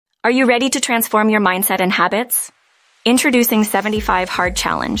Are you ready to transform your mindset and habits? Introducing 75 Hard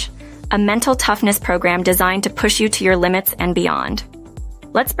Challenge, a mental toughness program designed to push you to your limits and beyond.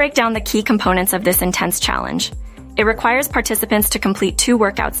 Let's break down the key components of this intense challenge. It requires participants to complete 2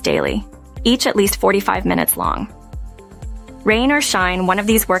 workouts daily, each at least 45 minutes long. Rain or shine, one of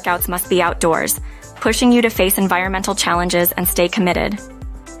these workouts must be outdoors, pushing you to face environmental challenges and stay committed.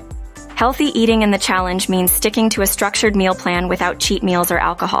 Healthy eating in the challenge means sticking to a structured meal plan without cheat meals or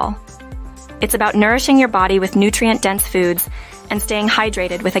alcohol. It's about nourishing your body with nutrient-dense foods and staying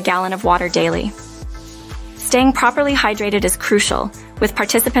hydrated with a gallon of water daily. Staying properly hydrated is crucial, with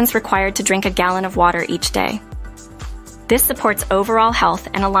participants required to drink a gallon of water each day. This supports overall health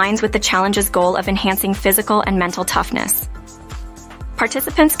and aligns with the challenge's goal of enhancing physical and mental toughness.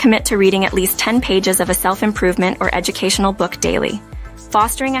 Participants commit to reading at least 10 pages of a self-improvement or educational book daily,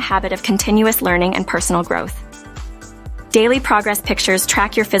 fostering a habit of continuous learning and personal growth. Daily progress pictures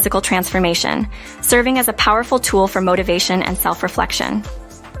track your physical transformation, serving as a powerful tool for motivation and self-reflection.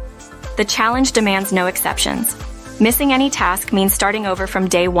 The challenge demands no exceptions. Missing any task means starting over from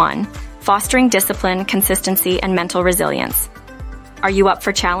day 1, fostering discipline, consistency, and mental resilience. Are you up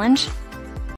for challenge?